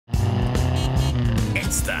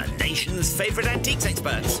Britain's favourite antiques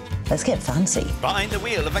experts. Let's get fancy. Behind the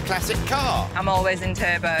wheel of a classic car. I'm always in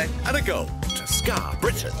turbo. And a goal to scar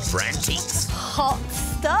Britain for antiques. Hot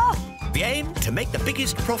stuff. The aim, to make the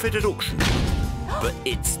biggest profit at auction. But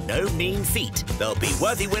it's no mean feat. There'll be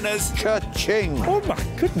worthy winners. Cha-ching! Oh, my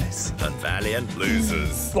goodness. And valiant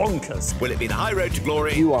losers. Bonkers. Will it be the high road to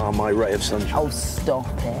glory? You are my ray of sunshine. Oh, stop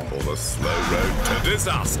it. Or the slow road to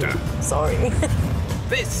disaster? Sorry.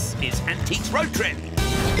 This is Antiques Road Trip.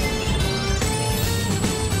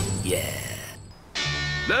 Yeah.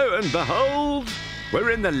 Lo and behold,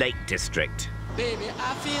 we're in the Lake District. Baby,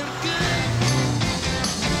 I feel good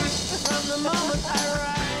from the moment I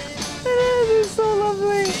arrive. It is so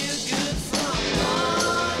lovely. Feel good from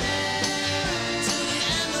morning to the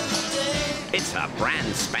end of the day. It's a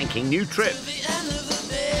brand spanking new trip. To the end of the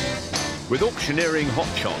day. With auctioneering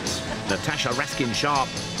hotshots, Natasha Raskin-Sharp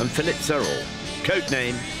and Philip Searle.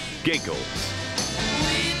 Codename Giggles.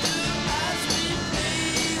 We do as we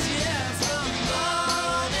please, yeah, from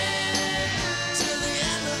morning to the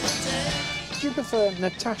end of the day. Do you prefer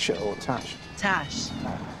Natasha or Tash? Tash. I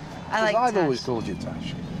 'Cause like I've Tash. always called you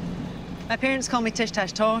Tash. My parents call me Tish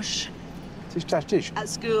Tash Tosh. Tish Tash Tish. At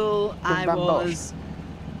school, I Bam Bosh. was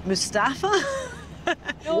Mustafa.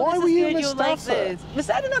 No, Why this were is you good, you'll like Mustafa? this.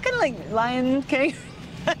 I don't know, kind of like Lion King.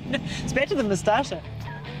 It's better than Mustasha.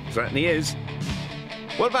 Certainly is.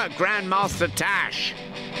 What about Grandmaster Tash?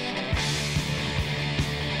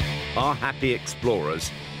 Our happy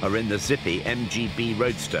explorers are in the zippy MGB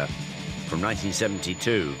Roadster from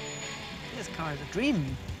 1972. This car is a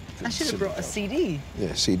dream. I should have brought a CD. Yeah,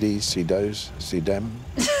 CDs, CDOs, CDEM.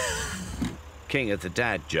 King of the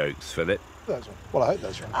dad jokes, Philip. That's right. Well, I hope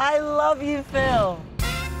that's right. I love you, Phil.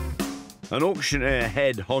 An auctioneer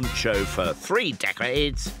head honcho for 3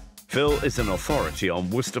 decades, Phil is an authority on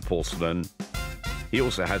Worcester porcelain. He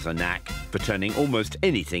also has a knack for turning almost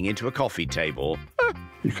anything into a coffee table.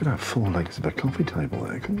 You could have 4 legs of a coffee table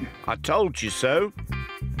there, couldn't you? I told you so.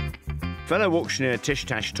 Fellow auctioneer Tish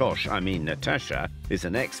Tash Tosh, I mean Natasha, is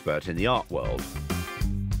an expert in the art world.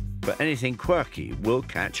 But anything quirky will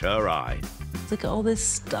catch her eye. Look at all this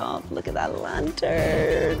stuff. Look at that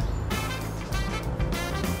lantern.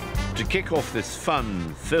 To kick off this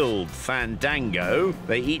fun-filled fandango,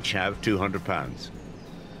 they each have £200.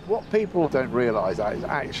 What people don't realise is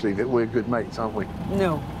actually that we're good mates, aren't we?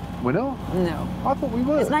 No, We're not? no. I thought we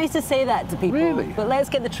were. It's nice to say that to people. Really? But let's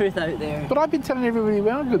get the truth out there. But I've been telling everybody we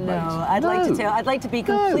are good mates. No, I'd like to be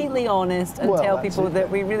completely honest and Well, tell that's people it. that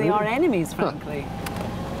we really are enemies, frankly.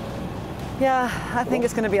 Yeah, I think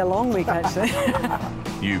it's going to be a long week, actually.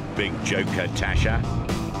 You big joker, Tasha.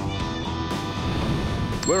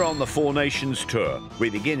 We're on the Four Nations tour. We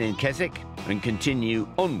begin in Keswick and continue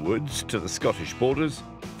onwards to the Scottish borders,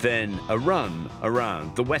 then a run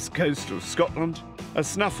around the west coast of Scotland, a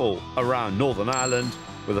snuffle around Northern Ireland,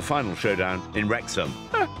 with a final showdown in Wrexham.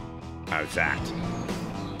 How's that?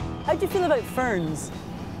 How do you feel about ferns?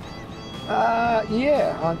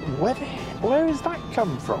 Yeah. Where has that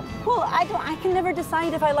come from? Well, I can never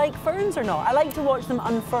decide if I like ferns or not. I like to watch them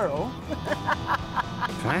unfurl.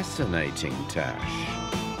 Fascinating, Tash.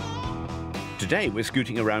 Today we're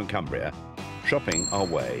scooting around Cumbria, shopping our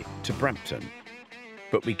way to Brampton.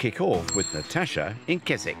 But we kick off with Natasha in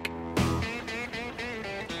Keswick.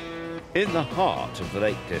 In the heart of the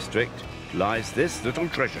Lake District lies this little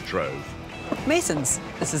treasure trove. Masons,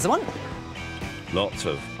 this is the one. Lots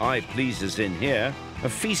of eye-pleasers in here, a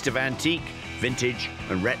feast of antique, vintage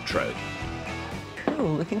and retro.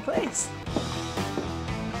 Cool looking place.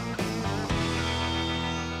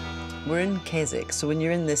 We're in Keswick, so when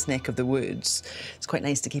you're in this neck of the woods, it's quite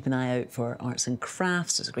nice to keep an eye out for arts and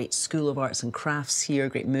crafts. There's a great school of arts and crafts here,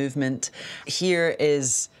 great movement. Here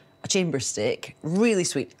is a chamber stick, really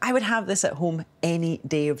sweet. I would have this at home any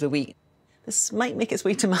day of the week. This might make its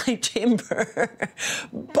way to my chamber,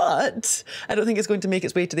 but I don't think it's going to make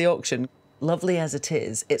its way to the auction. Lovely as it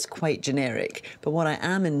is, it's quite generic. But what I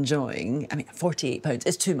am enjoying, I mean, £48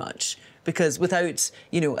 is too much, because without,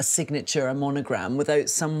 you know, a signature, a monogram, without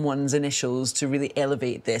someone's initials to really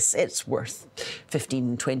elevate this, it's worth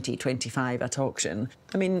 15, 20, 25 at auction.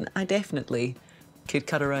 I mean, I definitely could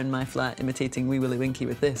cut around my flat imitating Wee Willie Winky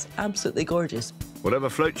with this. Absolutely gorgeous. Whatever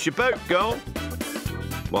floats your boat, girl.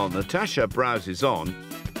 While Natasha browses on,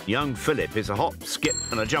 young Philip is a hop, skip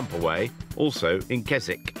and a jump away, also in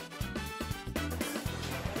Keswick.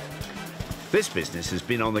 This business has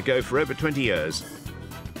been on the go for over 20 years.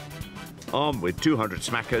 Armed with 200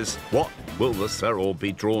 smackers, what will the Searle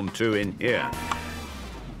be drawn to in here?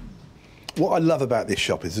 What I love about this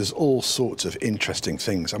shop is there's all sorts of interesting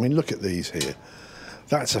things. I mean, look at these here.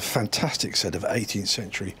 That's a fantastic set of 18th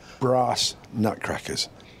century brass nutcrackers.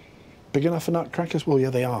 Big enough for nutcrackers? Well, yeah,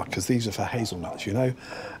 they are, because these are for hazelnuts, you know.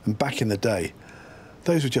 And back in the day,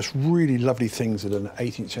 those were just really lovely things that an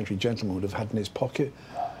 18th century gentleman would have had in his pocket.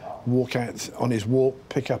 Walk out on his walk,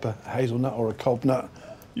 pick up a hazelnut or a cob nut.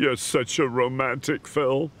 You're such a romantic,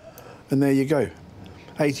 Phil. And there you go.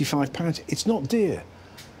 £85. It's not dear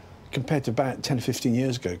compared to about 10 or 15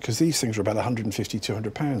 years ago, because these things were about 150,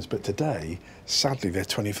 200 pounds. But today, sadly, they're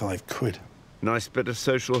 25 quid. Nice bit of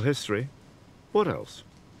social history. What else?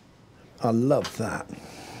 I love that.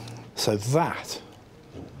 So that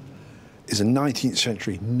is a 19th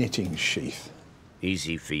century knitting sheath.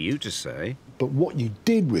 Easy for you to say. But what you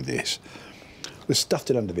did with this was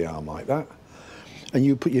stuffed it under the arm like that, and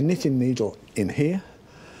you put your knitting needle in here,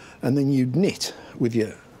 and then you'd knit with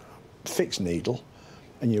your fixed needle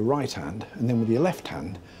and your right hand, and then with your left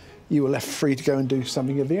hand, you were left free to go and do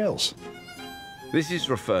something else. This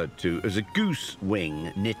is referred to as a goose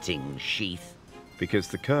wing knitting sheath because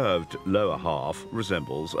the curved lower half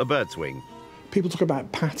resembles a bird's wing. People talk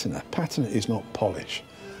about patina. Patina is not polish.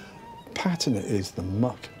 Patina is the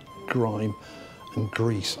muck, grime and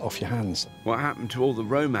grease off your hands. What happened to all the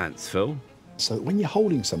romance, Phil? So when you're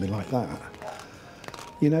holding something like that,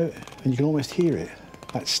 you know, and you can almost hear it,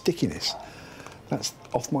 that stickiness, that's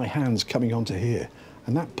off my hands coming onto here,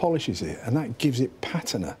 and that polishes it, and that gives it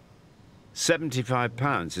patina.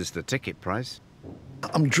 £75 is the ticket price.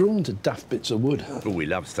 I'm drawn to daft bits of wood. Oh, we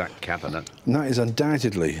love that cabinet. And that is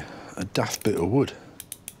undoubtedly a daft bit of wood.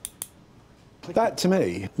 That, to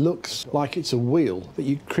me, looks like it's a wheel that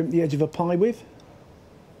you crimp the edge of a pie with.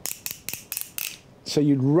 So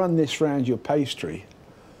you'd run this round your pastry,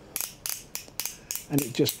 and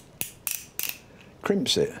it just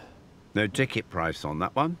crimps it. No ticket price on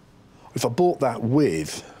that one. If I bought that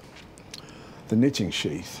with the knitting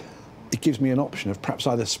sheath, it gives me an option of perhaps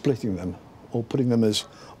either splitting them or putting them as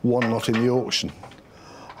one lot in the auction.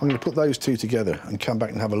 I'm going to put those two together and come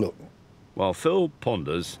back and have a look. While Phil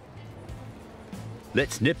ponders,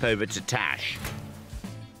 let's nip over to Tash.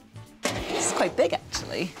 This is quite big,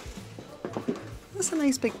 actually. That's a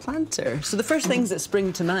nice big planter. So the first things that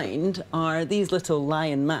spring to mind are these little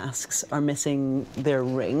lion masks are missing their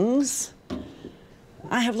rings.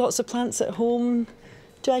 I have lots of plants at home.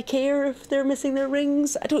 Do I care if they're missing their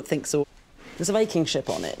rings? I don't think so. There's a Viking ship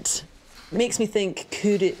on it. It makes me think,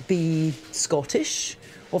 could it be Scottish?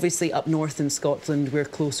 Obviously, up north in Scotland, we're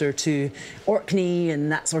closer to Orkney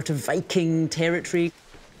and that sort of Viking territory.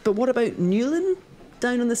 But what about Newlyn?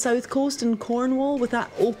 Down on the south coast in Cornwall with that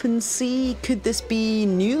open sea? Could this be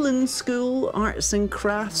Newlyn School Arts and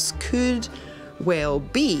Crafts? Could well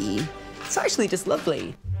be. It's actually just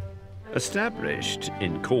lovely. Established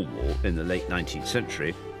in Cornwall in the late 19th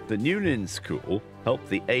century, the Newlyn School helped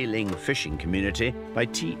the ailing fishing community by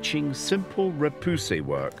teaching simple repoussé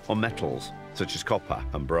work on metals, such as copper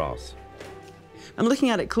and brass. I'm looking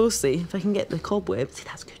at it closely. If I can get the cobwebs. See,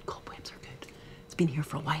 that's good. Cobwebs are good. It's been here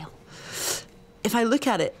for a while. If I look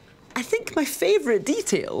at it, I think my favourite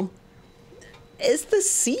detail is the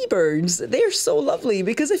seabirds. They're so lovely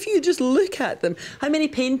because if you just look at them, how many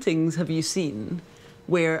paintings have you seen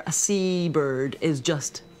where a seabird is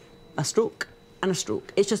just a stroke and a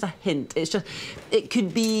stroke? It's just a hint. It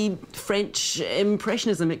could be French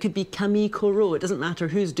Impressionism. It could be Camille Corot. It doesn't matter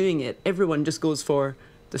who's doing it. Everyone just goes for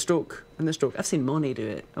the stroke and the stroke. I've seen Monet do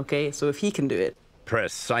it, OK? So if he can do it.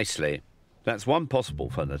 Precisely. That's one possible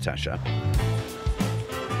for Natasha.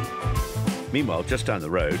 Meanwhile, just down the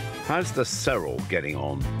road, how's the Cyril getting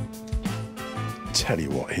on? Tell you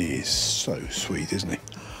what, he is so sweet, isn't he?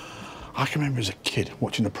 I can remember as a kid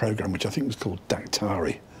watching a programme which I think was called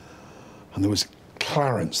Dactari, and there was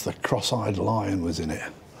Clarence, the cross-eyed lion, was in it.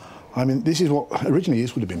 I mean, this is what originally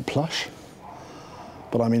this would have been plush,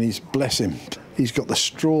 but I mean, bless him, he's got the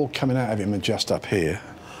straw coming out of him and just up here.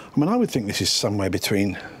 I mean, I would think this is somewhere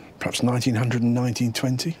between perhaps 1900 and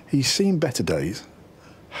 1920. He's seen better days,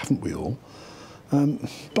 haven't we all?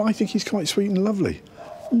 But I think he's quite sweet and lovely.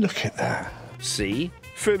 Look at that. See?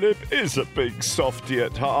 Philip is a big softy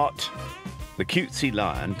at heart. The cutesy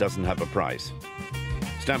lion doesn't have a price.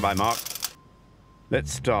 Stand by, Mark.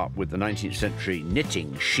 Let's start with the 19th century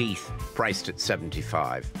knitting sheath, priced at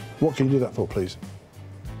 75. What can you do that for, please?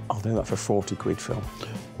 I'll do that for 40 quid, Phil.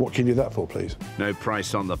 What can you do that for, please? No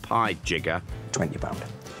price on the pie jigger. £20.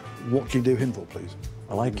 What can you do him for, please?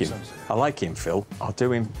 I like him. I like him, Phil. I'll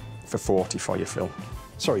do him for 40 for you, Phil.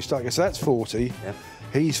 Sorry, start again. So that's 40. Yeah.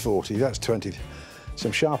 He's 40, that's 20.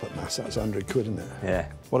 Some sharp at maths, that's 100 quid, isn't it?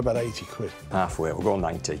 Yeah. What about 80 quid? Halfway, we'll go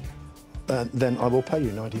 90. Then I will pay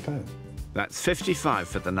you £90. That's 55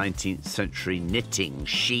 for the 19th century knitting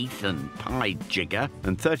sheath and pie jigger,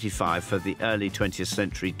 and 35 for the early 20th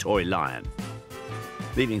century toy lion.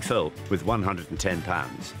 leaving Phil with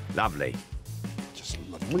 £110. Lovely. Just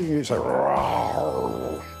love it. What do you say?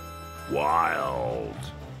 Rawr. Wild.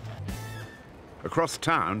 Across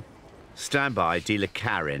town, standby dealer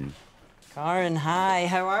Karen. Karen, hi,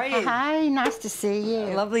 how are you? Hi, nice to see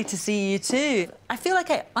you. Lovely to see you too. I feel like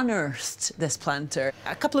I unearthed this planter.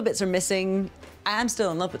 A couple of bits are missing. I am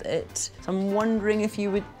still in love with it. So I'm wondering if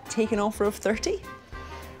you would take an offer of 30?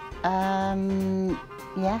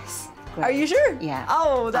 Yes. Great. Are you sure? Yeah.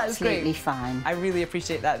 Oh, that's great. Absolutely fine. I really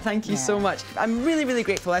appreciate that. Thank you so much. I'm really, really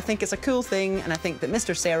grateful. I think it's a cool thing, and I think that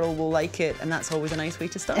Mr. Searle will like it, and that's always a nice way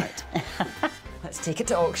to start. Let's take it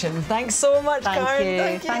to auction. Thanks so much, Karen.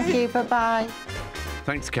 Thank you. Thank you. Bye-bye.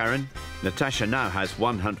 Thanks, Karen. Natasha now has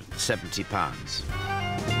 £170.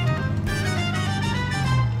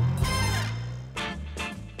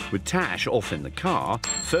 With Tash off in the car,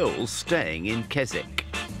 Phil's staying in Keswick.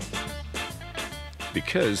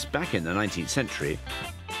 Because back in the 19th century,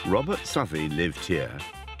 Robert Southey lived here,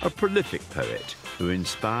 a prolific poet who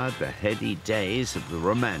inspired the heady days of the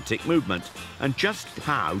Romantic movement. And just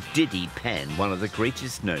how did he pen one of the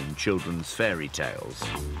greatest known children's fairy tales?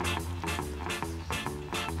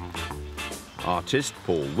 Artist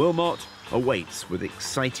Paul Wilmot awaits with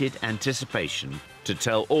excited anticipation to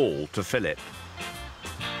tell all to Philip.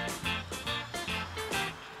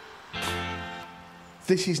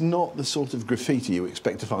 This is not the sort of graffiti you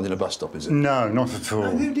expect to find in a bus stop, is it? No, not at all.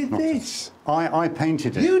 And who did Not this? I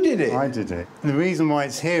painted it. You did it? I did it. And the reason why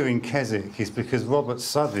it's here in Keswick is because Robert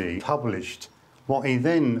Southey published what he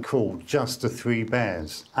then called Just the Three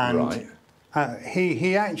Bears. And Right.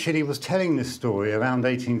 He actually was telling this story around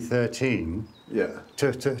 1813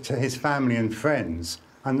 to his family and friends,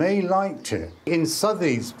 and they liked it. In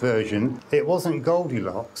Southey's version, it wasn't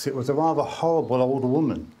Goldilocks, it was a rather horrible old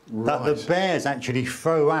woman that the bears actually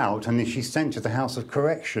throw out and then she's sent to the House of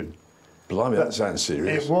Correction. Blimey, that sounds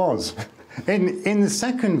serious. It was. In the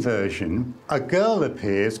second version, a girl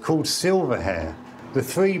appears called Silverhair. The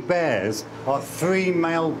three bears are three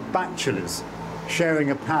male bachelors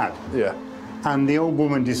sharing a pad. Yeah. And the old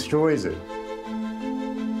woman destroys it.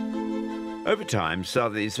 Over time,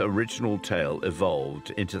 Southey's original tale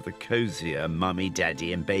evolved into the cosier mummy,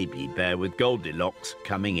 daddy and baby bear with Goldilocks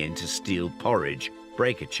coming in to steal porridge,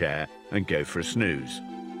 break a chair and go for a snooze.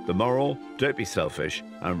 The moral, don't be selfish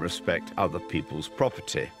and respect other people's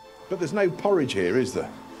property. But there's no porridge here, is there?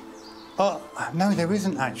 No, there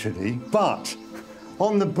isn't actually, but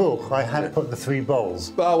on the book I had put the three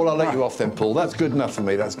bowls. Oh, well, I'll let you off then, Paul. That's good enough for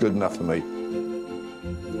me, that's good enough for me.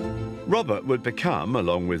 Robert would become,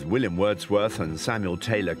 along with William Wordsworth and Samuel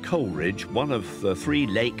Taylor Coleridge, one of the three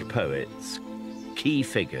Lake poets, key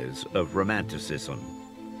figures of Romanticism,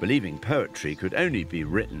 believing poetry could only be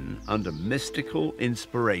written under mystical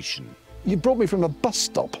inspiration. You brought me from a bus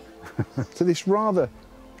stop to this rather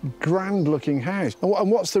grand-looking house.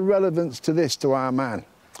 And what's the relevance to this, to our man?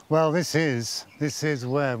 Well, this is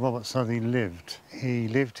where Robert Southey lived. He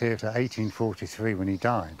lived here to 1843 when he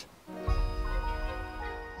died.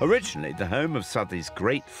 Originally the home of Southey's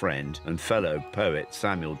great friend and fellow poet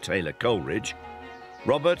Samuel Taylor Coleridge,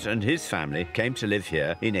 Robert and his family came to live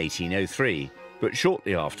here in 1803, but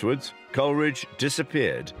shortly afterwards Coleridge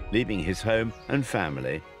disappeared, leaving his home and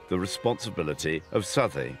family the responsibility of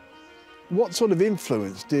Southey. What sort of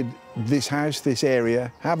influence did this house, this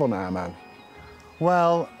area, have on our man?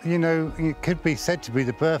 Well, you know, it could be said to be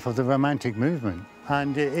the birth of the Romantic movement,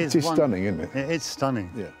 and it is. It is stunning, isn't it? It's stunning.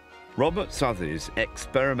 Yeah. Robert Southey's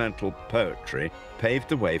experimental poetry paved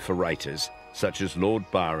the way for writers such as Lord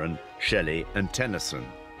Byron, Shelley and Tennyson.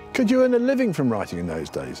 Could you earn a living from writing in those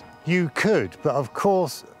days? You could, but of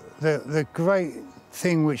course the great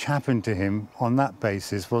thing which happened to him on that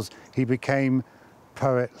basis was he became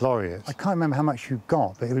poet laureate. I can't remember how much you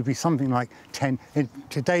got, but it would be something like 10, in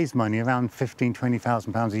today's money, around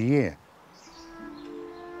 £15,000–20,000 a year.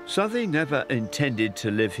 Southey never intended to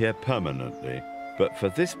live here permanently, but for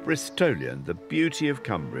this Bristolian, the beauty of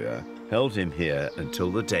Cumbria held him here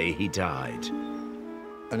until the day he died.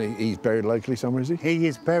 And he's buried locally somewhere, is he? He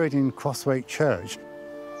is buried in Crosswaite Church.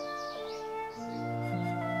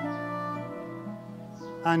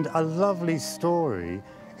 And a lovely story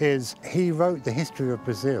is he wrote the history of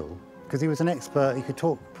Brazil because he was an expert, he could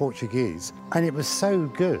talk Portuguese, and it was so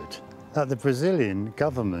good that the Brazilian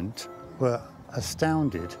government were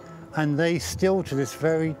astounded, and they still to this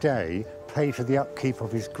very day pay for the upkeep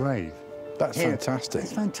of his grave. That's fantastic.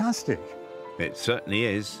 It's fantastic. It certainly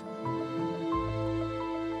is.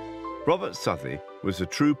 Robert Southey was a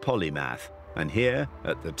true polymath, and here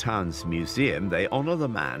at the town's museum they honour the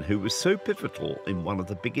man who was so pivotal in one of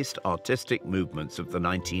the biggest artistic movements of the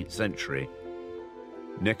 19th century.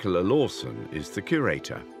 Nicola Lawson is the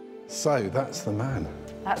curator. So that's the man.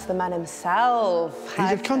 That's the man himself.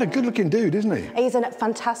 He's a kind of good-looking dude, isn't he? He's a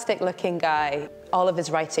fantastic-looking guy. All of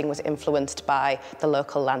his writing was influenced by the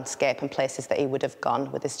local landscape and places that he would have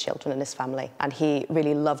gone with his children and his family. And he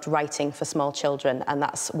really loved writing for small children, and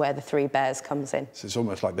that's where The Three Bears comes in. So it's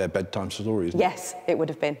almost like their bedtime stories. Yes, it would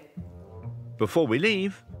have been. Before we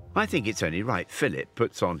leave, I think it's only right Philip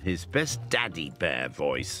puts on his best daddy bear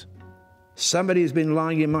voice. Somebody has been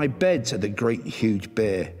lying in my bed, said the great huge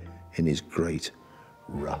bear in his great,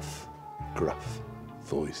 Rough, gruff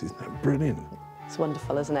voice. Isn't that brilliant? It's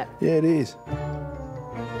wonderful, isn't it? Yeah, it is.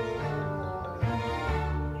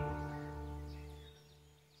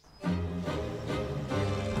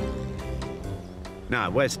 Now,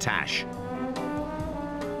 where's Tash?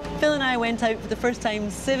 Phil and I went out for the first time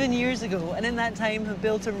 7 years ago, and in that time have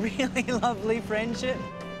built a really lovely friendship.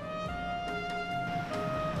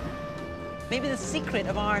 Maybe the secret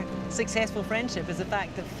of our successful friendship is the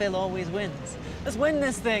fact that Phil always wins. Let's win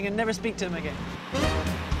this thing and never speak to him again.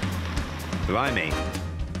 Blimey,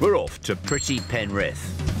 we're off to pretty Penrith.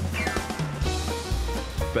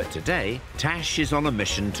 But today, Tash is on a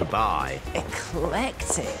mission to buy.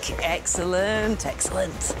 Eclectic. Excellent,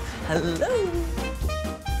 excellent. Hello.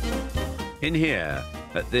 In here,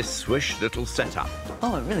 at this swish little setup,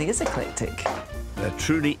 Oh, it really is eclectic. there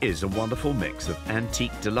truly is a wonderful mix of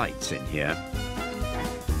antique delights in here.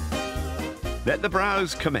 Let the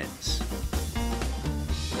browse commence.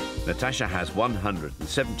 Natasha has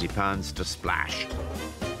 £170 to splash.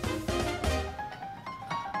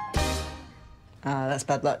 That's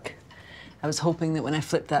bad luck. I was hoping that when I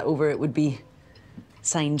flipped that over, it would be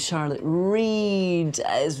signed Charlotte Reed.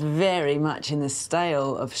 It's very much in the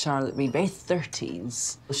style of Charlotte Reed, very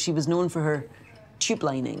 30s. She was known for her tube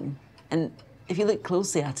lining. And if you look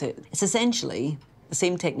closely at it, it's essentially the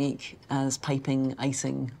same technique as piping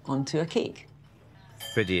icing onto a cake.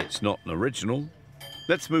 Pity it's not an original.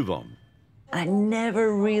 Let's move on. I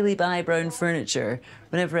never really buy brown furniture.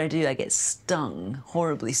 Whenever I do, I get stung,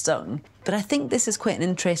 horribly stung. But I think this is quite an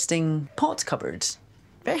interesting pot cupboard.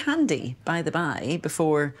 Very handy, by the by,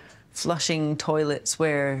 before flushing toilets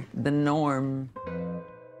were the norm.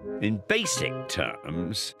 In basic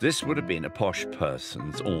terms, this would have been a posh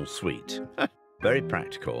person's ensuite. Very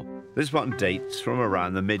practical. This one dates from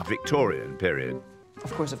around the mid-Victorian period.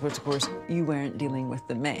 Of course, you weren't dealing with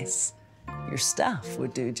the mess. Your staff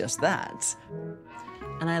would do just that.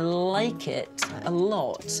 And I like it a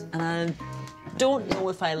lot. And I don't know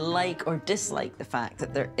if I like or dislike the fact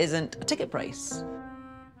that there isn't a ticket price.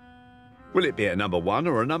 Will it be a number 1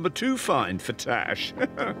 or a number 2 find for Tash?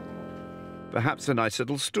 Perhaps a nice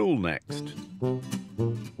little stool next.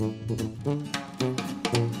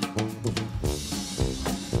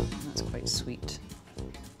 That's quite sweet.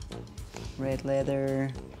 Red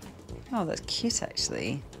leather. Oh, that's cute,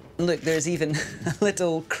 actually. Look, there's even a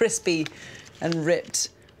little crispy and ripped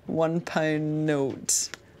 £1 note.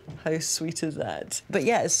 How sweet is that? But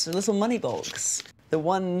yeah, it's a little money box. The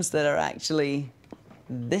ones that are actually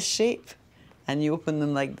this shape, and you open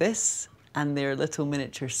them like this, and they're little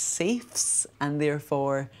miniature safes, and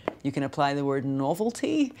therefore you can apply the word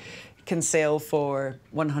novelty, can sell for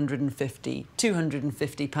 £150,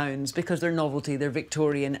 £250 because they're novelty, they're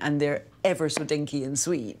Victorian, and they're ever so dinky and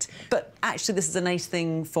sweet. But actually this is a nice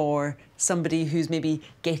thing for somebody who's maybe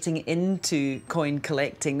getting into coin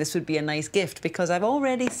collecting. This would be a nice gift because I've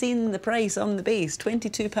already seen the price on the base,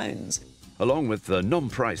 £22. Along with the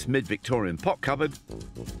non-price mid-Victorian pot cupboard,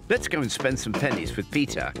 let's go and spend some pennies with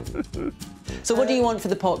Peter. So what do you want for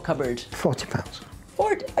the pot cupboard? £40.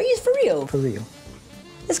 40? Are you for real? For real.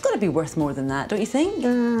 It's got to be worth more than that, don't you think?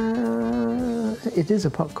 It is a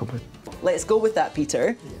pot cupboard. Let's go with that,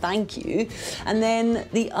 Peter. Thank you. And then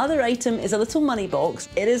the other item is a little money box.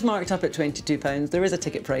 It is marked up at £22. There is a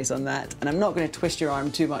ticket price on that. And I'm not going to twist your arm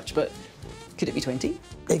too much, but could it be 20?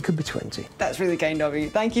 It could be 20. That's really kind of you.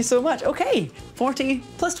 Thank you so much. OK, 40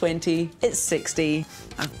 plus 20, it's 60.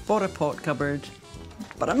 I've bought a pot cupboard,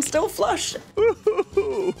 but I'm still flush.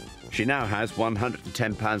 She now has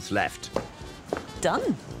 £110 left.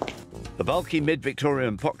 Done. The bulky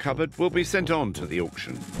mid-Victorian pot cupboard will be sent on to the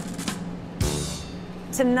auction.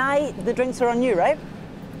 Tonight, the drinks are on you, right?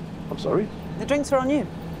 I'm sorry? The drinks are on you.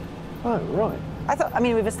 Oh, right. I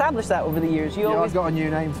mean, we've established that over the years. You Yeah, always... I've got a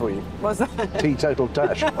new name for you. What's that? Teetotal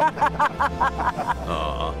Tash.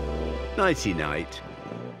 Ah, nighty-night.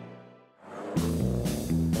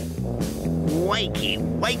 Wakey,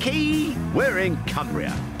 wakey! We're in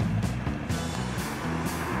Cumbria.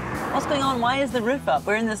 What's going on? Why is the roof up?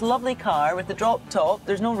 We're in this lovely car with the drop top.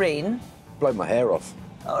 There's no rain. Blow my hair off.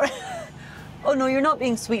 All right. Oh, no, you're not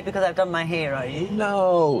being sweet because I've done my hair, are you?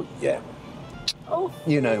 No, yeah. Oh.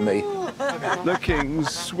 You know me. The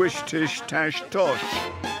King's swish-tish-tash-tosh.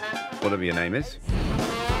 Whatever your name is.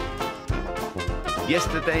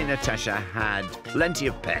 Yesterday, Natasha had plenty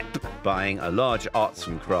of pep, buying a large arts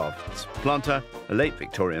and crafts planter, a late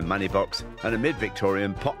Victorian money box, and a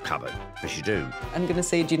mid-Victorian pot cupboard, as you do. I'm going to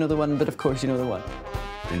say, do you know the one? But of course you know the one.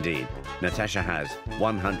 Indeed, Natasha has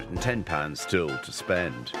 £110 still to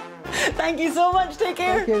spend. Thank you so much. Take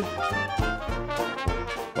care. Thank you.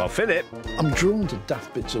 While Philip I'm drawn to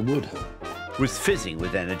daft bits of wood. was fizzing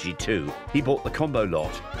with energy too, he bought the combo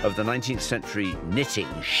lot of the 19th century knitting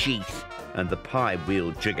sheath and the pie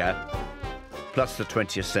wheel jigger, plus the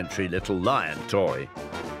 20th century little lion toy.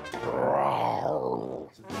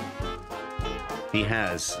 He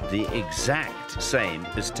has the exact same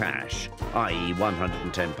as Tash, i.e.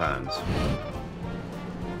 £110.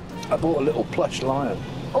 I bought a little plush lion.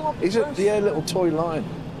 Oh, He's a little toy lion.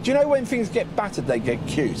 Do you know when things get battered, they get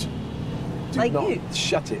cute? Do Like not you?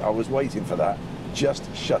 shut it. I was waiting for that.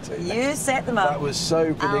 Just shut it. You set them up. That was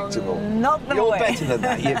so predictable. I'll knock them You're away. better than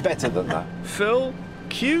that. You're better than that. Phil,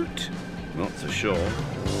 cute? Not so sure.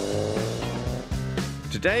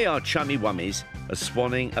 Today our chummy wummies are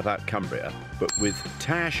swanning about Cumbria, but with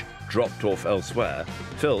Tash dropped off elsewhere,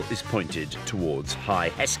 Phil is pointed towards High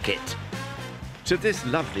Heskett, to this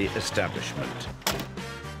lovely establishment.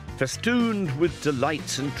 Festooned with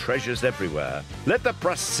delights and treasures everywhere, let the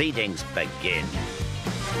proceedings begin.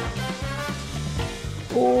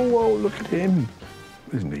 Oh, whoa, look at him.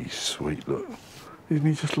 Isn't he sweet, look? Isn't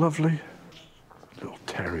he just lovely? Little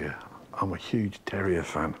terrier. I'm a huge terrier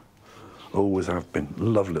fan. Always have been.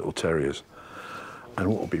 Love little terriers. And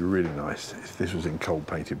what would be really nice if this was in cold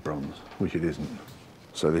painted bronze, which it isn't.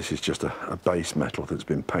 So this is just a base metal that's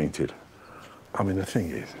been painted. I mean, the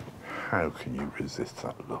thing is, how can you resist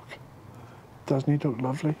that look? Doesn't he look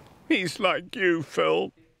lovely? He's like you,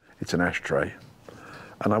 Phil. It's an ashtray.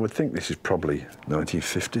 And I would think this is probably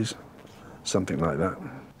 1950s, something like that.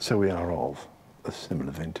 So we are of a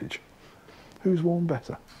similar vintage. Who's worn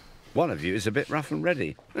better? One of you is a bit rough and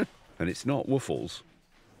ready, and it's not Woofles.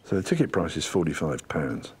 So the ticket price is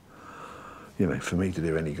 £45. You know, for me to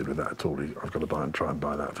do any good with that at all, I've got to try and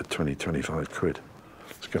buy that for 20, 25 quid.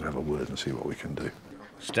 Let's go and have a word and see what we can do.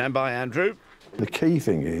 Stand by, Andrew. The key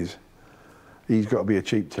thing is, he's got to be a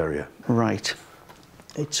cheap terrier. Right.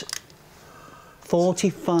 It's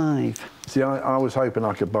 45. See, I was hoping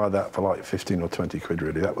I could buy that for like 15 or 20 quid,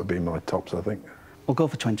 really. That would be my tops, I think. We'll go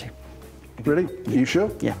for 20. Really? Are you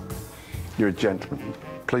sure? Yeah. You're a gentleman.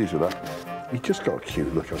 Pleased with that. He's just got a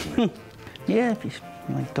cute look, hasn't he? Yeah, if you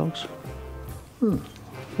like dogs.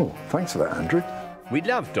 Oh, thanks for that, Andrew. We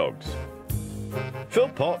love dogs. Phil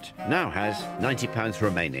Pott now has £90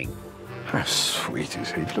 remaining. How sweet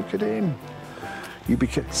is he? Look at him. You be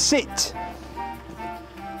sit.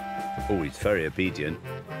 Oh, he's very obedient.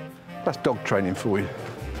 That's dog training for you.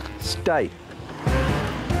 Stay.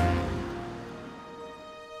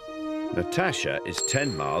 Natasha is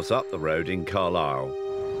 10 miles up the road in Carlisle.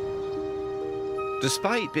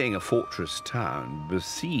 Despite being a fortress town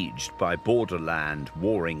besieged by borderland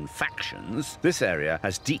warring factions, this area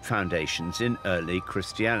has deep foundations in early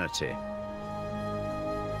Christianity.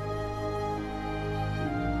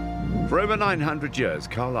 For over 900 years,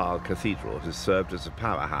 Carlisle Cathedral has served as a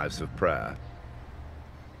powerhouse of prayer.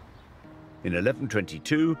 In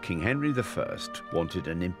 1122, King Henry I wanted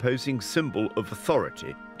an imposing symbol of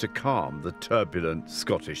authority to calm the turbulent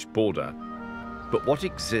Scottish border. But what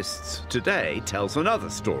exists today tells another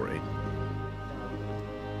story.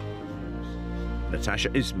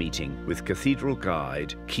 Natasha is meeting with cathedral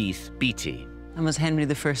guide Keith Beattie. And was Henry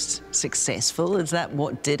I successful? Is that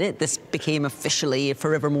what did it? This became officially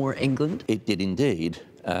forevermore England? It did indeed.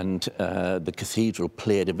 And the cathedral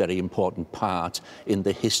played a very important part in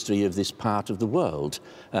the history of this part of the world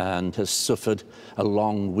and has suffered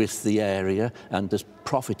along with the area and has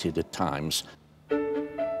profited at times.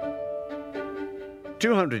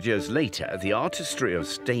 200 years later, the artistry of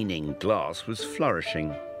staining glass was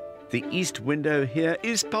flourishing. The east window here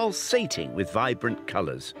is pulsating with vibrant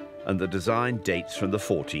colours, and the design dates from the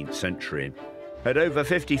 14th century. At over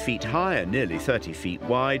 50 feet high and nearly 30 feet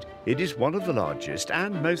wide, it is one of the largest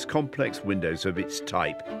and most complex windows of its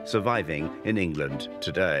type surviving in England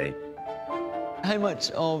today. How much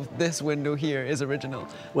of this window here is original?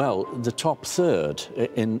 Well, the top third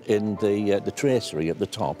in the tracery at the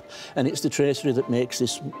top, and it's the tracery that makes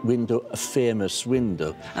this window a famous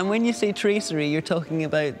window. And when you say tracery, you're talking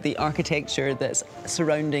about the architecture that's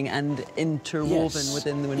surrounding and interwoven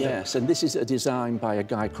within the window. Yes, and this is a design by a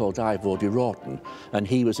guy called Ivo de Roten, and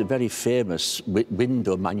he was a very famous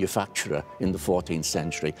window manufacturer in the 14th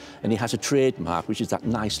century, and he has a trademark, which is that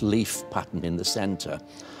nice leaf pattern in the centre.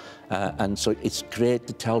 And so it's great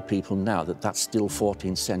to tell people now that that's still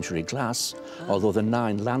 14th century glass, although the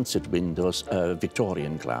 9 lancet windows are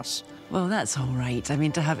Victorian glass. Well, that's all right. I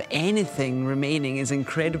mean, to have anything remaining is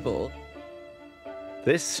incredible.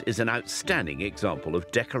 This is an outstanding example of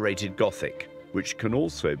decorated Gothic, which can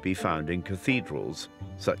also be found in cathedrals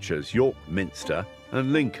such as York Minster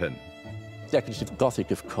and Lincoln. Decorative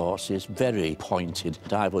Gothic, of course, is very pointed.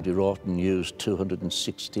 Ivo de Roten used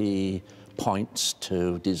 260 points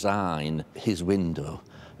to design his window.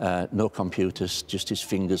 No computers, just his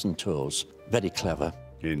fingers and toes. Very clever.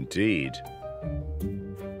 Indeed.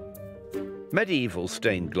 Medieval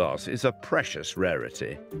stained glass is a precious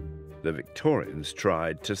rarity. The Victorians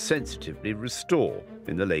tried to sensitively restore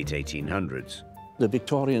in the late 1800s. The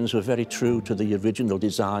Victorians were very true to the original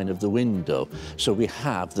design of the window. So we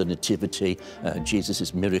have the Nativity,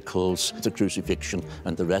 Jesus' miracles, the crucifixion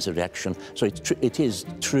and the resurrection. So it is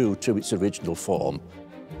true to its original form.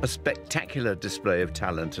 A spectacular display of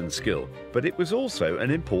talent and skill, but it was also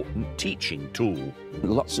an important teaching tool.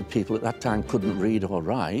 Lots of people at that time couldn't read or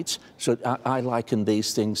write, so I liken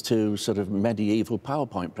these things to sort of medieval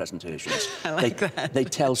PowerPoint presentations. I like that. They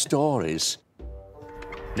tell stories.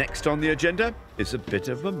 Next on the agenda is a bit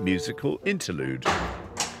of a musical interlude.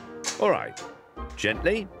 All right,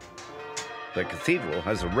 gently. The cathedral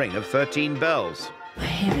has a ring of 13 bells. My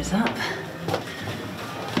hair is up.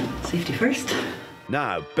 Safety first.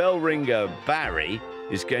 Now, bell ringer Barry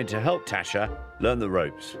is going to help Tasha learn the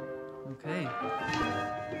ropes. Okay.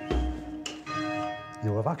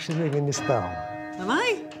 You have actually ringing this bell. Am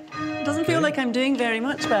I? It doesn't feel like I'm doing very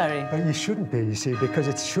much, Barry. But you shouldn't be, you see, because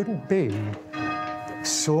it shouldn't be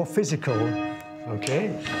so physical. Okay?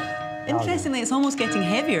 Interestingly, it's almost getting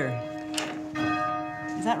heavier.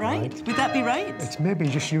 Is that right? Would that be right? It's maybe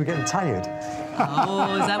just you getting tired.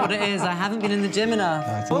 Oh, is that what it is? I haven't been in the gym enough.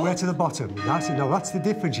 Right, all the way to the bottom. That's it. No, that's the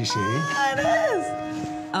difference, you see. It is.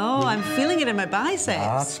 Oh, I'm feeling it in my biceps.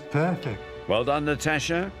 That's perfect. Well done,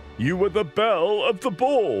 Natasha. You were the belle of the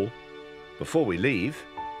ball. Before we leave...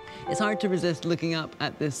 It's hard to resist looking up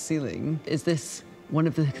at this ceiling. Is this one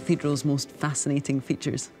of the cathedral's most fascinating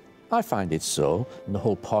features? I find it so. And the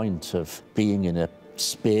whole point of being in a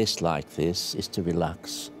space like this is to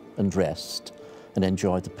relax and rest and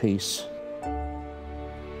enjoy the peace.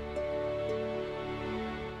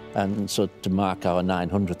 And so to mark our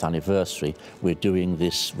 900th anniversary, we're doing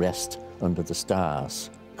this Rest Under the Stars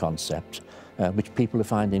concept, which people are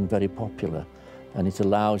finding very popular. And it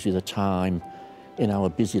allows you the time in our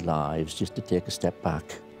busy lives just to take a step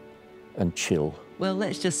back and chill. Well,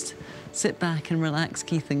 let's just sit back and relax,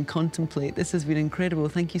 Keith, and contemplate. This has been incredible.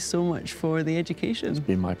 Thank you so much for the education. It's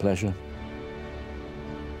been my pleasure.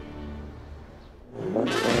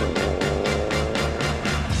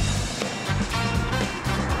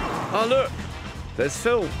 Oh, look, there's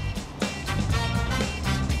Phil.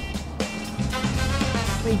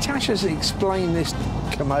 I mean, Tasha's explained this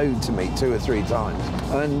commode to me 2 or 3 times,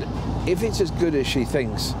 and if it's as good as she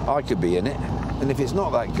thinks, I could be in it, and if it's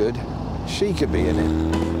not that good, she could be in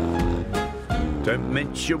it. Don't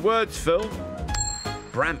mince your words, Phil.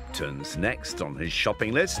 Brampton's next on his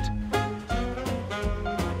shopping list.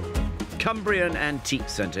 Cumbrian Antique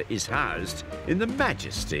Centre is housed in the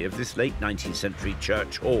majesty of this late 19th century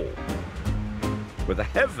church hall. With a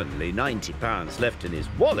heavenly £90 left in his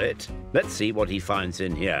wallet, let's see what he finds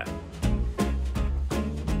in here.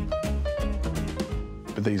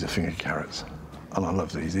 But these are finger carrots, and I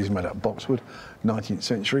love these. These are made out of boxwood, 19th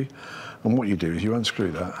century. And what you do is you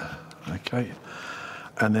unscrew that, okay?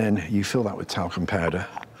 And then you fill that with talcum powder,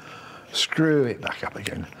 screw it back up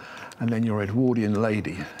again, and then your Edwardian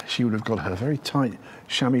lady, she would have got her very tight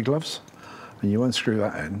chamois gloves, and you unscrew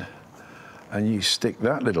that end, and you stick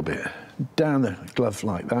that little bit down the glove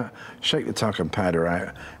like that, shake the talcum powder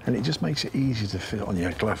out, and it just makes it easy to fit on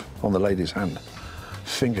your glove, on the lady's hand.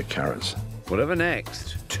 Finger carrots. Whatever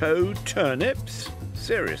next? Toad turnips?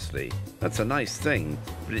 Seriously, that's a nice thing,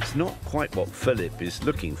 but it's not quite what Philip is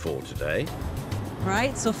looking for today.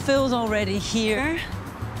 Right, so Phil's already here.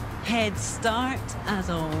 Head start, as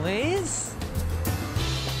always.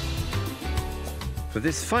 For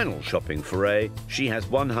this final shopping foray, she has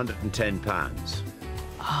 £110.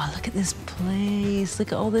 Oh, look at this place.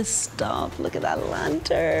 Look at all this stuff. Look at that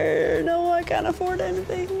lantern. No, I can't afford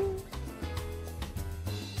anything.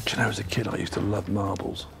 Do you know, as a kid, I used to love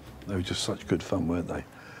marbles. They were just such good fun, weren't they?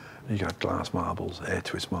 You got glass marbles, air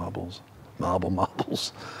twist marbles,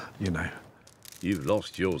 marbles, you know. You've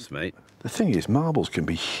lost yours, mate. The thing is, marbles can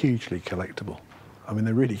be hugely collectible. I mean,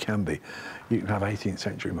 they really can be. You can have 18th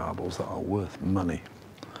century marbles that are worth money.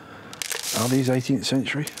 Are these 18th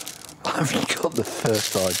century? I haven't got the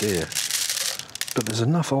first idea, but there's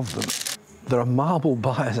enough of them. There are marble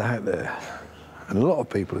buyers out there, and a lot of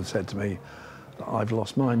people have said to me that I've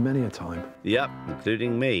lost mine many a time. Yep,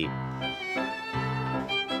 including me.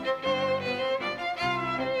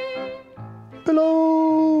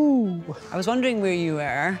 Hello! I was wondering where you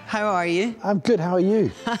were. How are you? I'm good, how are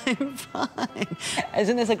you? I'm fine.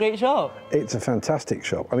 Isn't this a great shop? It's a fantastic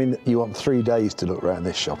shop. I mean, you want 3 days to look around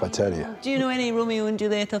this shop, I tell you. Do you know any Romeo and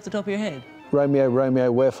Juliet off the top of your head? Romeo,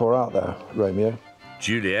 Romeo, wherefore art thou, Romeo?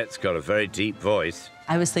 Juliet's got a very deep voice.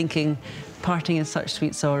 I was thinking, parting is such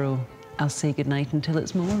sweet sorrow. I'll say goodnight until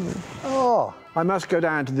it's morrow. Oh, I must go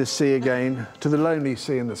down to the sea again, to the lonely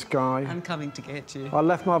sea in the sky. I'm coming to get you. I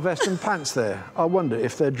left my vest and pants there. I wonder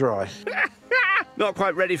if they're dry. Not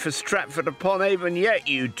quite ready for Stratford-upon-Avon yet,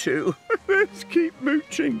 you two. Let's keep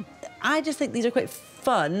mooching. I just think these are quite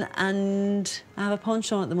fun, and I have a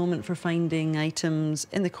penchant at the moment for finding items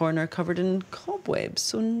in the corner covered in cobwebs.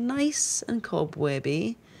 So nice and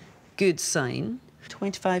cobwebby. Good sign.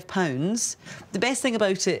 £25. The best thing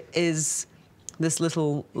about it is this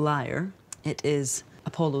little lyre. It is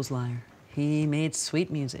Apollo's lyre. He made sweet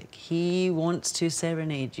music. He wants to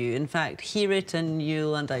serenade you. In fact, hear it and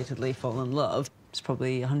you'll undoubtedly fall in love. It's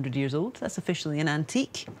probably 100 years old. That's officially an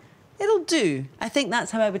antique. It'll do. I think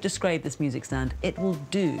that's how I would describe this music stand. It will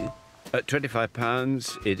do. At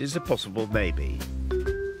 £25, it is a possible maybe.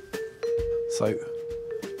 So,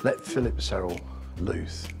 let Philip Serrell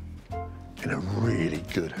loose in a really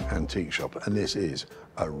good antique shop, and this is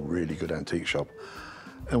a really good antique shop.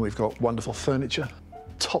 And we've got wonderful furniture,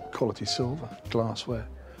 top quality silver, glassware,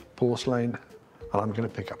 porcelain, and I'm going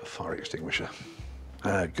to pick up a fire extinguisher.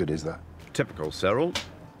 How good is that? Typical Serrell.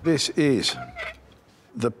 This is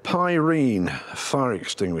the Pyrene fire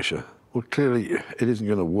extinguisher. Well, clearly it isn't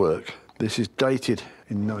going to work. This is dated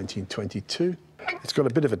in 1922. It's got a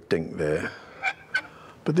bit of a dink there,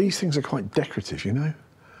 but these things are quite decorative, you know?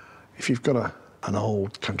 If you've got an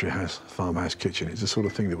old country house, farmhouse kitchen, it's the sort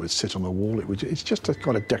of thing that would sit on the wall. It's just a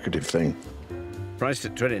kind of decorative thing. Priced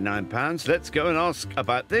at £29. Let's go and ask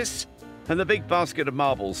about this and the big basket of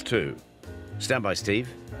marbles too. Stand by, Steve.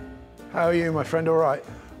 How are you, my friend? All right?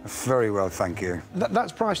 Very well, thank you.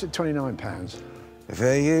 That's priced at £29. If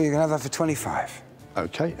you're you can have that for 25.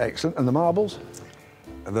 OK, excellent. And the marbles?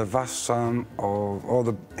 The vast sum of all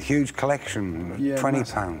the huge collection, Yeah,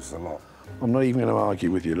 £20 a lot. I'm not even going to argue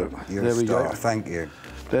with you, look. You're there a we star, go. thank you.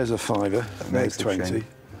 There's a fiver, there's makes a 20. change.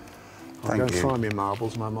 I'll Thank go and you. find me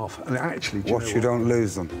marbles and I'm off. And actually, do you Watch know you what? don't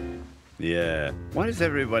lose them. Yeah. Why does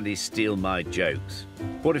everybody steal my jokes?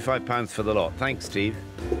 £45 for the lot. Thanks, Steve.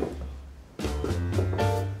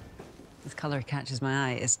 This colour catches my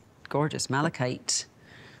eye. It's gorgeous. Malachite,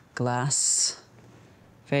 glass,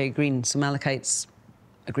 very green. So malachite's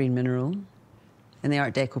a green mineral. In the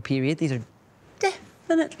Art Deco period, these are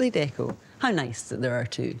definitely deco. How nice that there are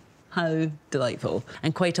two. How delightful.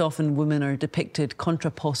 And quite often women are depicted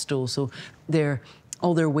contrapposto, so they're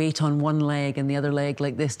all their weight on one leg and the other leg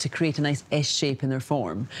like this to create a nice S shape in their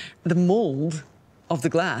form. The mould of the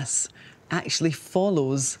glass actually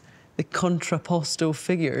follows the contrapposto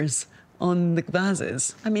figures on the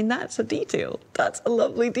vases. I mean, that's a detail. That's a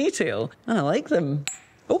lovely detail. And I like them.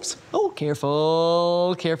 Oops. Oh,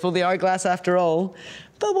 careful. Careful, they are glass after all.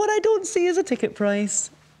 But what I don't see is a ticket price.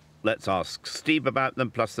 Let's ask Steve about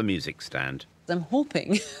them, plus the music stand. I'm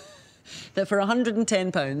hoping that for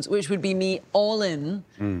 £110, which would be me all in,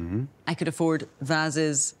 I could afford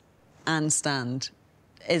vases and stand.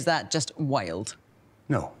 Is that just wild?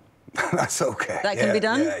 No, that's OK. That can be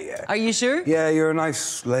done? Yeah. Are you sure? Yeah, you're a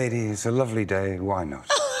nice lady. It's a lovely day. Why not?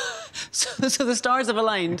 So the stars have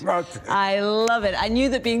aligned. I love it. I knew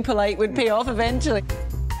that being polite would pay off eventually.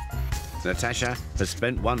 Natasha has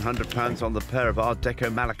spent £100 on the pair of Art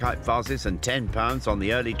Deco malachite vases and £10 on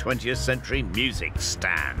the early 20th century music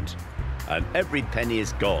stand. And every penny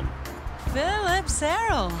is gone. Philip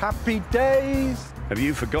Serrell. Happy days. Have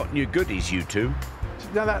you forgotten your goodies, you two?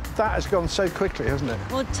 No, that has gone so quickly, hasn't it?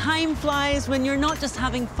 Well, time flies when you're not just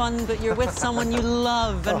having fun, but you're with someone you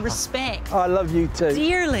love and respect. I love you too.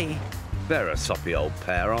 Dearly. They're a soppy old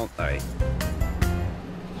pair, aren't they?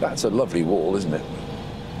 That's a lovely wall, isn't it?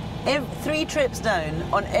 3 trips down,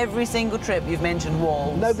 on every single trip you've mentioned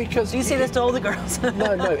walls. No, because... Do you say this to all the girls?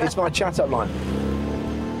 No, it's my chat-up line.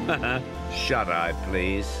 Shut eye,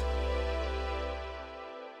 please.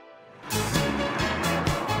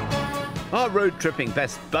 Our road tripping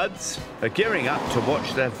best buds are gearing up to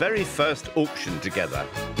watch their very first auction together.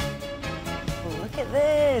 Look at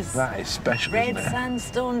this. That is special, Red isn't it?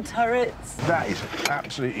 sandstone turrets. That is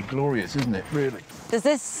absolutely glorious, isn't it, really? Does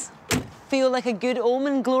this feel like a good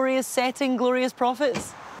omen? Glorious setting, glorious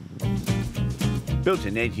profits? Built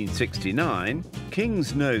in 1869,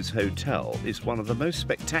 King's Nose Hotel is one of the most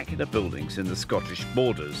spectacular buildings in the Scottish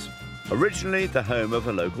borders. Originally the home of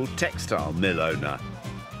a local textile mill owner.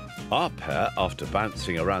 Our pair, after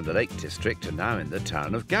bouncing around the Lake District, are now in the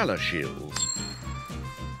town of Galashiels,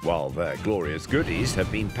 while their glorious goodies have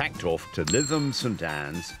been packed off to Lytham St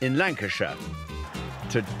Anne's in Lancashire,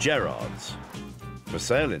 to Gerrard's, for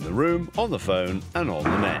sale in the room, on the phone and on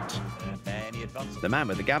the net. The man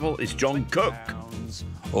with the gavel is John Cook.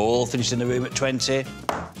 All finished in the room at 20.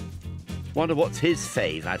 Wonder what's his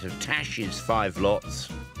fave out of Tash's 5 lots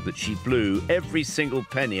that she blew every single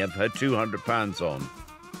penny of her £200 on.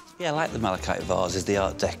 Yeah, I like the malachite vases, the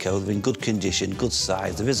Art Deco. They're in good condition, good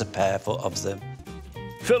size. There is a pair of them.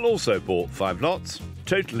 Phil also bought 5 lots,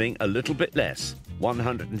 totalling a little bit less,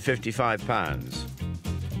 £155.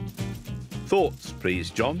 Thoughts,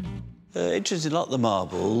 please, John? Interesting lot, the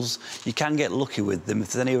marbles. You can get lucky with them.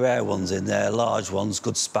 If there's any rare ones in there, large ones,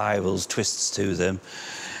 good spirals, twists to them,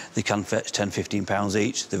 they can fetch £10, £15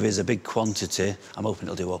 each. There is a big quantity. I'm hoping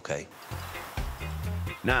it'll do OK.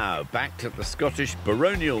 Now, back to the Scottish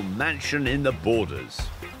baronial mansion in the Borders.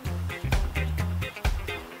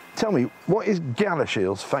 Tell me, what is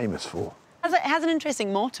Galashiels famous for? It has an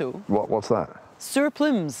interesting motto. What's that? Sour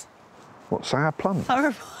plums. What, sour plums?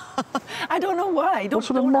 Sour... I don't know why. What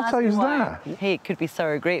sort of motto is that? Hey, it could be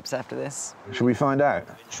sour grapes after this. Shall we find out?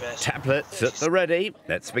 Tablets at the ready.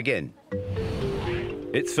 Let's begin.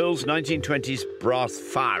 It's Phil's 1920s brass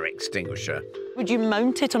fire extinguisher. Would you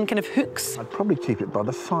mount it on kind of hooks? I'd probably keep it by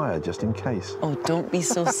the fire, just in case. Oh, don't be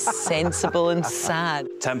so sensible and sad.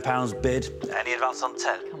 £10 bid. Any advance on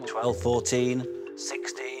 10? 12, 14,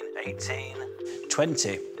 16, 18,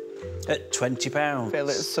 20. At £20. Phil,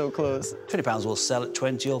 it's so close. £20 will sell at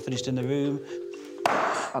 20, all finished in the room.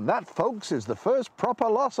 And that, folks, is the first proper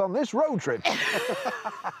loss on this road trip.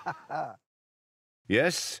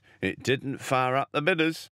 Yes, it didn't fire up the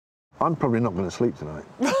bidders. I'm probably not going to sleep tonight.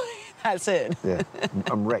 That's it. Yeah,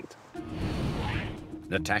 I'm wrecked.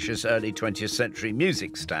 Natasha's early 20th century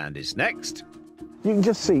music stand is next. You can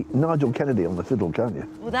just see Nigel Kennedy on the fiddle, can't you?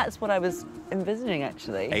 Well, that's what I was envisioning,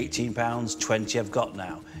 actually. £18, 20 I've got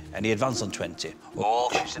now. Any advance on 20? All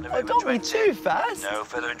finished in the room at don't 20. be too fast. No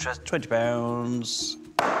further interest, £20.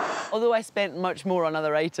 Although I spent much more on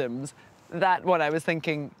other items, that one I was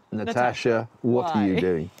thinking... Natasha, what are you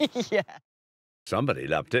doing? Yeah. Somebody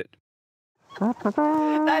loved it.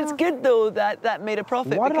 That's good, though, that made a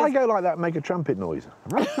profit. Why did I go like that and make a trumpet noise?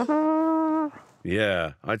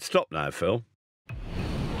 Yeah, I'd stop now, Phil.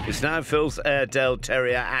 It's now Phil's Airedale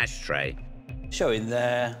Terrier ashtray. Showing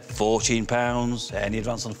there, £14. Any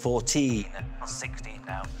advance on 14? On 16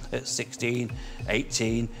 now. At 16,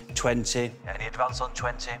 18, 20. Any advance on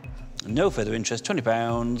 20? No further interest,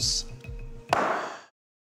 £20.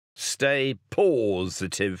 Stay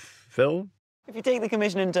positive, Phil. If you take the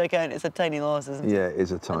commission into account, it's a tiny loss, isn't it? Yeah, it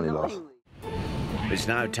is a tiny loss. It's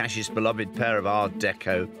now Tash's beloved pair of Art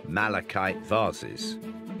Deco malachite vases.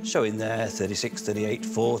 Showing there, 36, 38,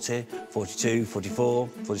 40, 42, 44,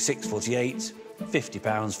 46, 48,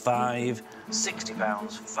 £50, 5,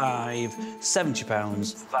 £60, 5,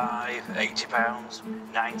 £70, 5, £80,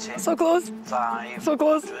 90. So close. 5. So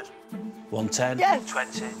close. 110. Yes.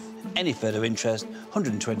 20. Any further interest,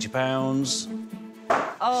 £120.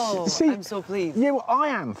 Oh, See, I'm so pleased. Yeah, well, I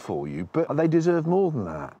am for you, but they deserve more than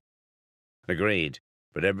that. Agreed.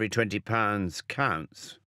 But every £20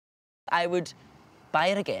 counts. I would buy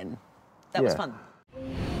it again. That was Yeah. fun.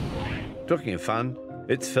 Talking of fun,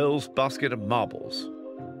 it's Phil's basket of marbles.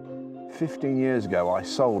 15 years ago, I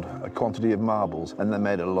sold a quantity of marbles and they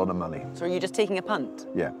made a lot of money. So are you just taking a punt?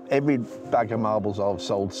 Yeah, every bag of marbles I've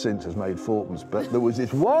sold since has made fortunes, but there was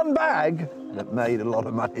this one bag that made a lot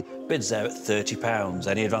of money. Bids there at £30.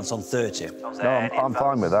 Any advance on 30? No, I'm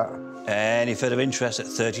fine with that. Any further interest at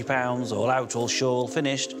 £30? All out, all sure, all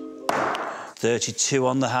finished. 32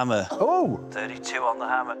 on the hammer. Oh! 32 on the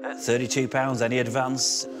hammer. At £32, any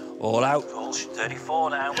advance? All out, all 34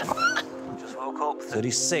 now. Just woke up.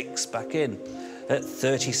 36, back in. At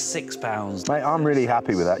 £36. Mate, I'm really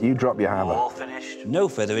happy with that. You drop your hammer. All finished. No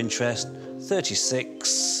further interest.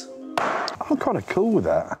 36. I'm kind of cool with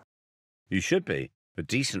that. You should be. A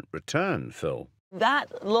decent return, Phil.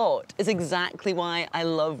 That lot is exactly why I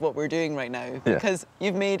love what we're doing right now. Yeah. Because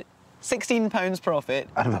you've made £16 profit.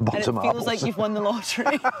 Out of a box and of it feels marbles. like you've won the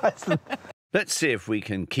lottery. Let's see if we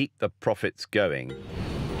can keep the profits going.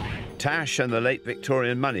 Tash and the late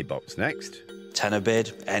Victorian money box next. Tenner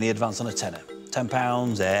bid, any advance on a tenner.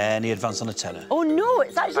 £10, any advance on a tenner. Oh no,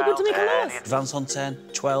 it's actually going to make a Any loss. advance on 10,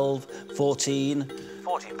 12, 14.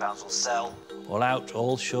 £14 will sell. All out,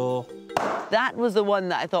 all sure. That was the one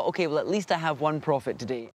that I thought, OK, well, at least I have one profit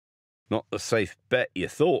today. Not the safe bet you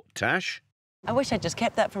thought, Tash. I wish I'd just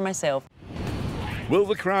kept that for myself. Will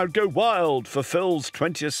the crowd go wild for Phil's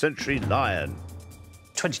 20th Century Lion?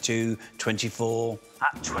 22, 24,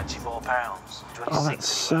 at £24. 26, Oh, that's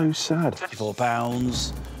so sad.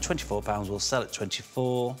 £24. £24 will sell at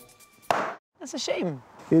 24. That's a shame.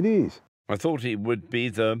 It is. I thought he would be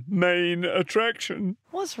the main attraction.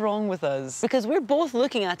 What's wrong with us? Because we're both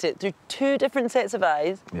looking at it through two different sets of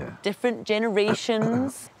eyes, Yeah. different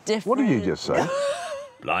generations, different... What did you just say?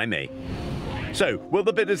 Blimey. So, will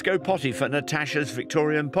the bidders go potty for Natasha's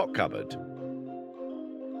Victorian pot cupboard?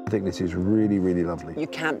 I think this is really, really lovely. You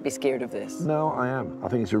can't be scared of this. No, I am. I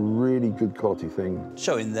think it's a really good quality thing.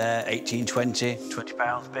 Showing there, 1820,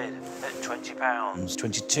 £20 bid at £20.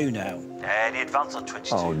 22 now. Any advance on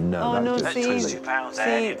 22? Oh, no. Oh, no, that's At just £22, see-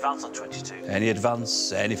 any advance on 22? Any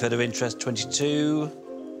advance, any further interest, 22?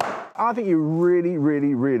 I think you're really,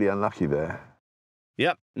 really, really unlucky there.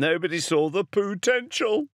 Yep, nobody saw the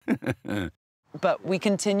potential. But we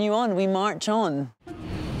continue on, we march on.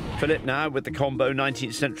 Philip now with the combo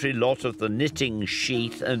 19th century lot of the knitting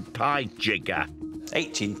sheath and pie jigger.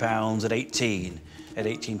 £18 at 18. At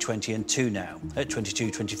 18, 20 and 2 now. At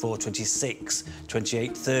 22, 24, 26,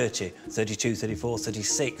 28, 30, 32, 34,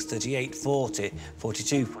 36, 38, 40,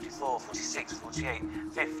 42, 44, 46, 48,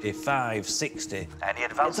 55, 60. Any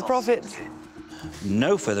advance? It's a profit. 60?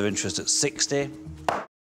 No further interest at 60.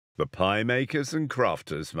 The pie makers and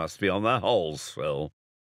crafters must be on their holes, Phil.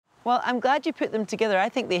 Well, I'm glad you put them together. I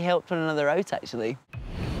think they helped one another out, actually.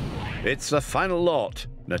 It's the final lot,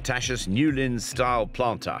 Natasha's Newlyn-style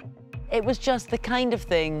planter. It was just the kind of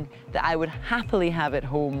thing that I would happily have at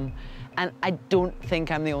home, and I don't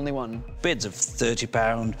think I'm the only one. Bids of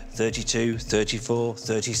 £30, 32, 34,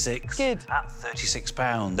 36. Good. At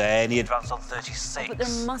 £36. Any advance on 36? But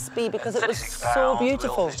there must be, because it was £36. so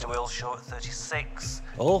beautiful. Will finished will short at 36.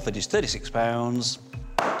 All finished £36.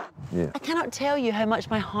 Yeah. I cannot tell you how much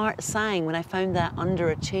my heart sang when I found that under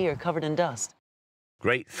a chair covered in dust.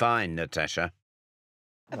 Great find, Natasha.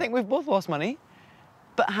 I think we've both lost money,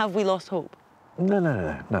 but have we lost hope?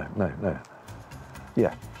 No.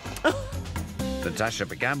 Yeah. Natasha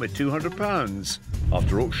began with £200.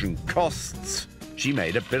 After auction costs, she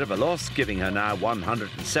made a bit of a loss, giving her now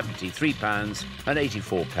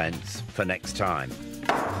 £173.84 for next time.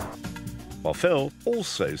 While Phil,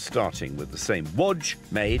 also starting with the same wodge,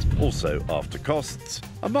 made, also after costs,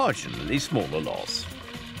 a marginally smaller loss.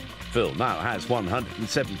 Phil now has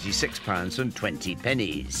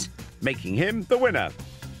 £176.20, making him the winner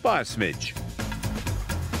by a smidge.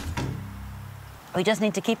 We just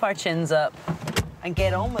need to keep our chins up and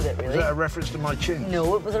get on with it, really. Is that a reference to my chin?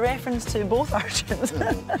 No, it was a reference to both our chins.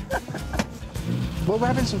 Well, we're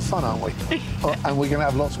having some fun, aren't we? Oh, and we're going to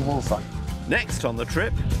have lots more fun. Next on the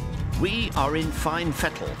trip, we are in Fine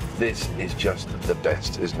Fettle. This is just the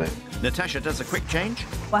best, isn't it? Natasha does a quick change,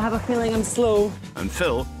 I have a feeling I'm slow. and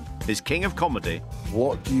Phil is king of comedy.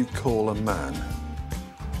 What do you call a man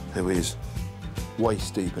who is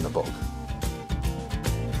waist deep in a bog?